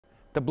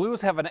The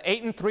Blues have an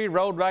 8-3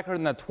 road record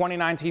in the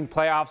 2019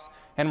 playoffs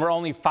and were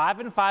only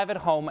 5-5 at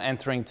home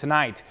entering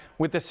tonight.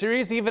 With the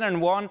series even in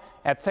one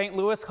at St.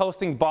 Louis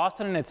hosting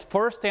Boston in its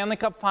first Stanley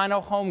Cup final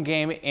home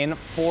game in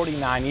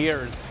 49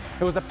 years.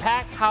 It was a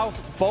packed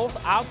house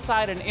both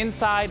outside and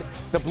inside.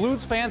 The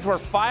Blues fans were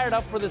fired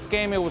up for this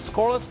game. It was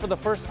scoreless for the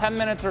first 10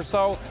 minutes or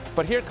so,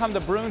 but here come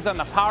the Bruins on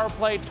the power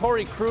play.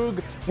 Torrey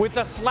Krug with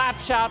the slap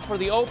shot for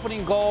the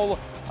opening goal.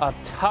 A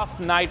tough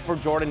night for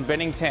Jordan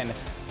Binnington.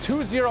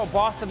 2-0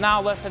 Boston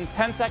now, less than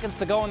 10 seconds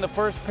to go in the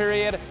first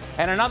period,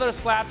 and another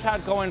slap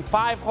shot going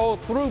 5-hole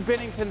through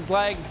Binnington's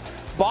legs.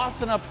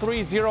 Boston up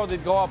 3-0,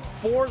 they'd go up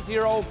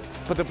 4-0,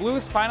 but the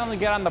Blues finally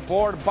get on the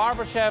board.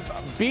 Barbashev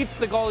beats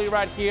the goalie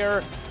right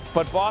here,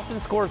 but Boston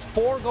scores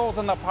 4 goals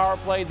on the power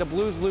play. The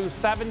Blues lose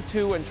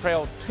 7-2 and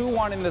trail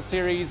 2-1 in the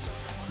series.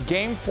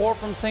 Game 4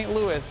 from St.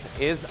 Louis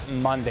is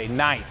Monday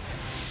night.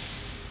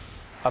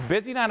 A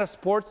busy night of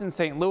sports in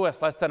St. Louis.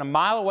 Less than a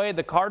mile away,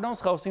 the Cardinals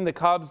hosting the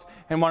Cubs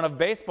in one of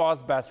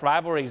baseball's best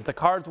rivalries. The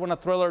Cards won a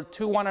thriller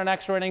 2-1 in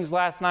extra innings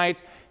last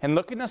night and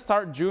looking to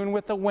start June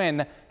with a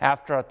win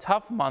after a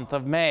tough month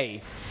of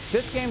May.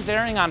 This game's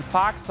airing on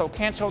Fox, so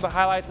can't show the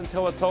highlights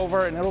until it's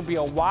over, and it'll be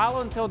a while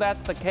until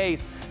that's the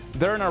case.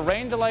 They're in a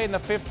rain delay in the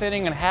 5th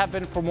inning and have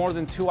been for more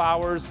than 2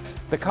 hours.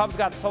 The Cubs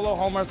got solo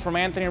homers from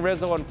Anthony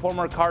Rizzo and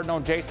former Cardinal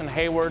Jason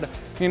Hayward.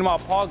 Meanwhile,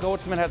 Paul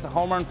Goldschmidt has a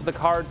home run for the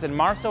Cards, and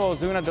Marcell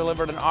Ozuna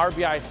delivered an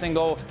RBI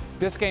single.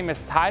 This game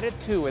is tied at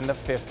 2 in the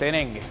 5th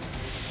inning.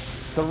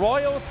 The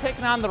Royals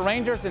taking on the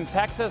Rangers in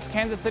Texas.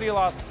 Kansas City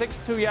lost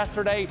 6-2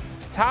 yesterday.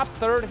 Top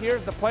third,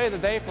 here's the play of the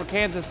day for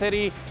Kansas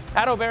City.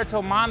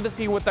 Adalberto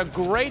Mondesi with a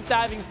great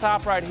diving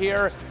stop right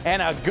here and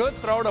a good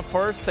throw to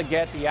first to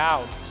get the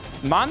out.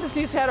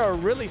 Mondesi's had a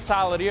really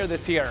solid year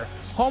this year.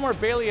 Homer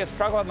Bailey has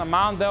struggled on the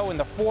mound, though, in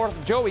the 4th.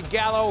 Joey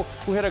Gallo,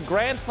 who hit a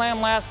grand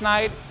slam last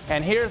night,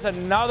 and here's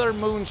another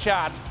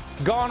moonshot.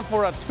 Gone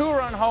for a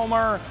 2-run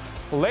homer.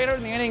 Later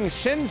in the inning,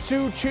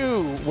 Shin-Soo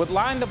Choo would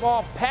line the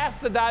ball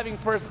past the diving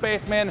first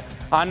baseman.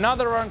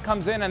 Another run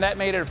comes in, and that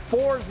made it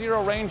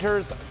 4-0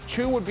 Rangers.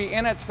 Choo would be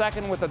in at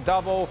second with a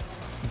double.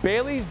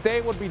 Bailey's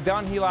day would be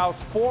done. He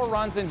allows 4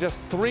 runs in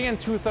just 3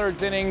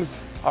 2/3 innings.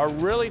 A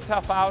really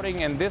tough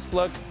outing, and this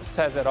look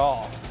says it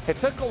all. It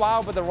took a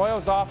while, but the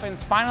Royals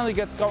offense finally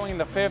gets going in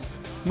the 5th.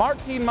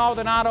 Martin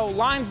Maldonado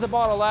lines the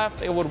ball to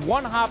left. It would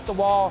one-hop the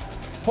wall.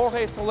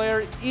 Jorge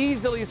Soler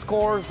easily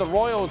scores. The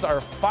Royals are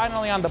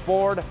finally on the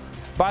board.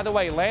 By the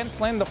way, Lance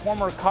Lynn, the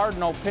former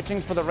Cardinal,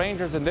 pitching for the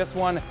Rangers in this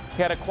one.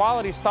 He had a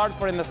quality start,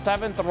 but in the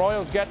 7th, the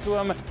Royals get to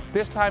him.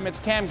 This time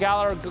it's Cam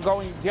Gallagher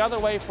going the other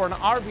way for an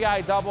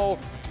RBI double,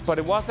 but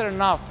it wasn't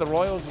enough. The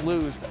Royals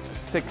lose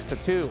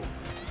 6-2.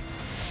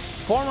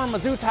 Former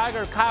Mizzou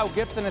Tiger Kyle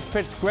Gibson has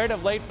pitched great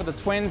of late for the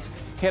Twins.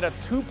 He had a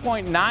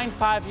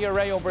 2.95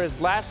 ERA over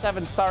his last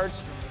 7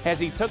 starts as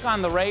he took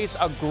on the Rays.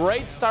 A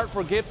great start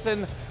for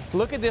Gibson.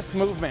 Look at this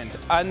movement.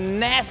 A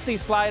nasty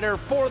slider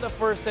for the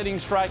first inning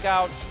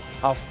strikeout.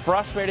 A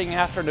frustrating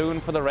afternoon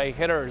for the Ray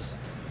hitters.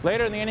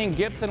 Later in the inning,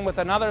 Gibson with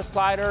another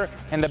slider,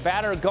 and the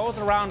batter goes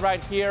around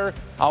right here.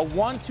 A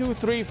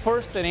 1-2-3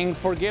 first inning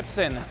for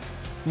Gibson.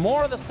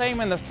 More of the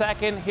same in the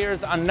 2nd.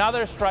 Here's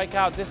another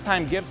strikeout. This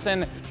time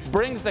Gibson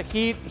brings the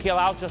heat. He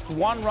allowed just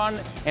 1 run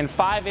in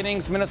 5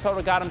 innings.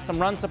 Minnesota got him some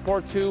run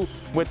support too.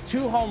 With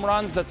 2 home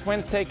runs, the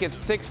Twins take it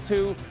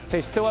 6-2.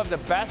 They still have the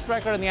best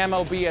record in the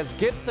MLB as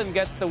Gibson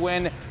gets the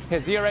win.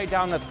 His ERA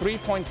down to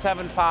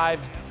 3.75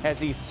 as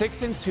he's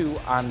 6-2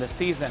 on the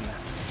season.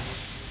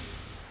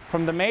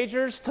 From the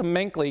majors to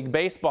Mink League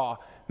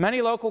baseball, many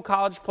local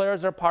college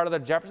players are part of the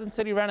Jefferson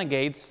City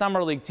Renegades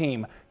Summer League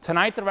team.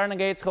 Tonight, the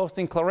Renegades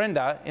hosting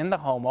Clarinda in the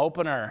home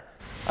opener.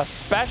 A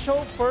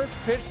special first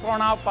pitch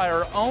thrown out by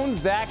our own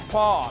Zach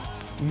Paul.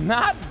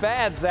 Not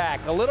bad,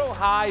 Zach. A little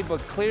high, but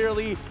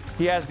clearly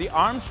he has the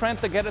arm strength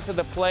to get it to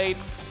the plate.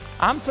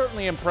 I'm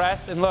certainly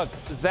impressed. And look,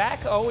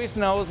 Zach always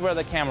knows where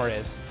the camera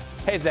is.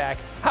 Hey, Zach,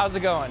 how's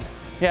it going?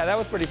 Yeah, that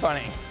was pretty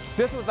funny.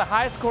 This was a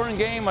high-scoring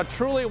game, a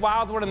truly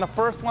wild one in the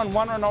first one.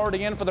 1 run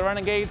already in for the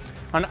Renegades.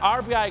 An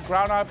RBI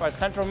ground-out by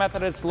Central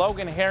Methodist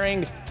Logan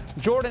Herring.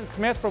 Jordan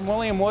Smith from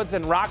William Woods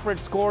and Rockridge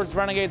scores.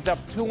 Renegades up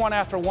 2-1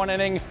 after 1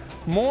 inning.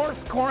 More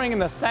scoring in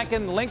the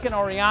 2nd. Lincoln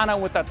Oriana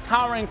with a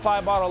towering fly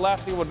ball to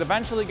left. He would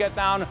eventually get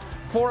down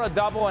for a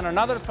double, and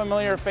another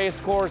familiar face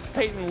scores.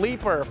 Peyton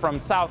Leeper from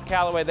South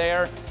Callaway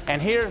there.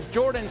 And here's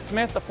Jordan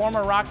Smith, the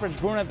former Rockridge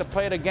Bruin, at the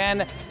plate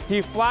again.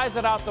 He flies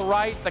it out the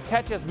right. The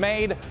catch is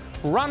made.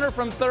 Runner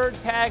from 3rd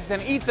tags,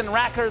 and Ethan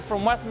Rackers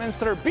from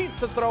Westminster beats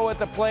the throw at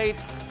the plate.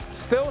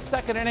 Still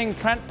 2nd inning,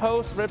 Trent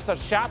Post rips a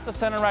shot to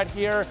center right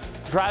here,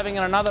 driving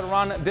in another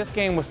run. This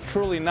game was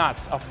truly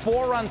nuts. A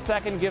 4-run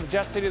 2nd gives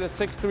Jeff City the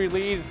 6-3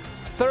 lead.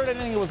 3rd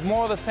inning was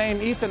more of the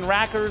same. Ethan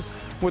Rackers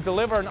would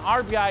deliver an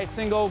RBI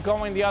single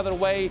going the other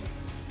way.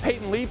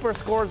 Peyton Leeper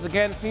scores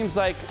again. Seems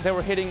like they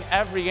were hitting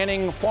every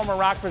inning. Former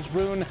Rockridge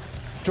Bruin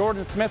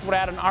Jordan Smith would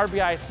add an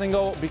RBI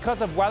single.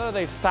 Because of weather,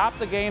 they stopped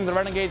the game. The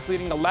Renegades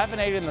leading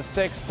 11-8 in the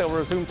 6th. They'll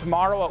resume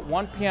tomorrow at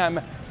 1 p.m.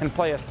 and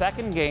play a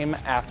 2nd game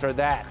after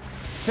that.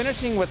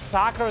 Finishing with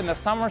soccer in the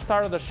summer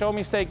start of the Show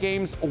Me State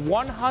Games,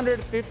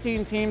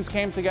 115 teams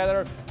came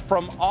together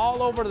from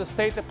all over the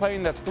state to play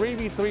in the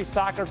 3v3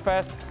 Soccer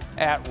Fest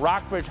at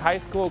Rockbridge High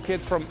School.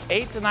 Kids from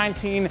 8 to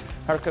 19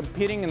 are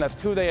competing in the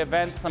two-day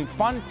event. Some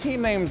fun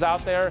team names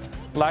out there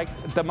like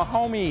the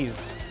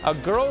Mahomies, a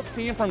girls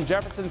team from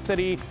Jefferson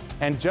City,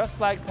 and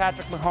just like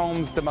Patrick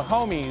Mahomes, the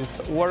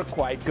Mahomies were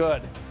quite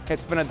good.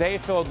 It's been a day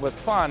filled with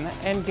fun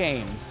and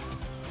games.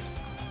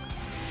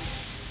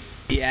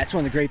 Yeah, it's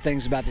one of the great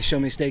things about the Show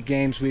Me State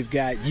Games. We've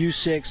got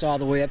U6 all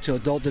the way up to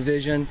adult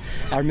division.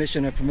 Our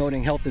mission of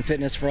promoting health and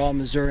fitness for all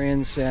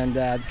Missourians, and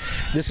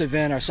this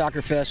event, our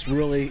Soccer Fest,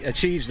 really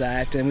achieves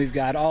that. And we've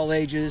got all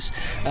ages,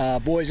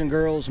 boys and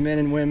girls, men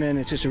and women.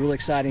 It's just a really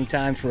exciting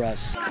time for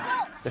us.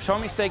 The Show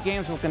Me State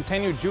Games will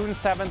continue June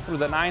 7th through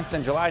the 9th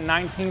and July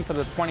 19th to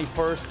the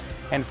 21st,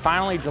 and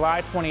finally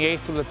July 28th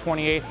through the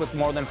 28th with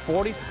more than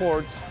 40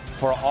 sports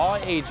for all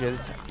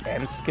ages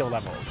and skill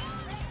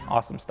levels.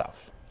 Awesome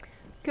stuff.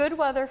 Good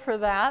weather for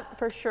that,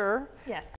 for sure. Yes.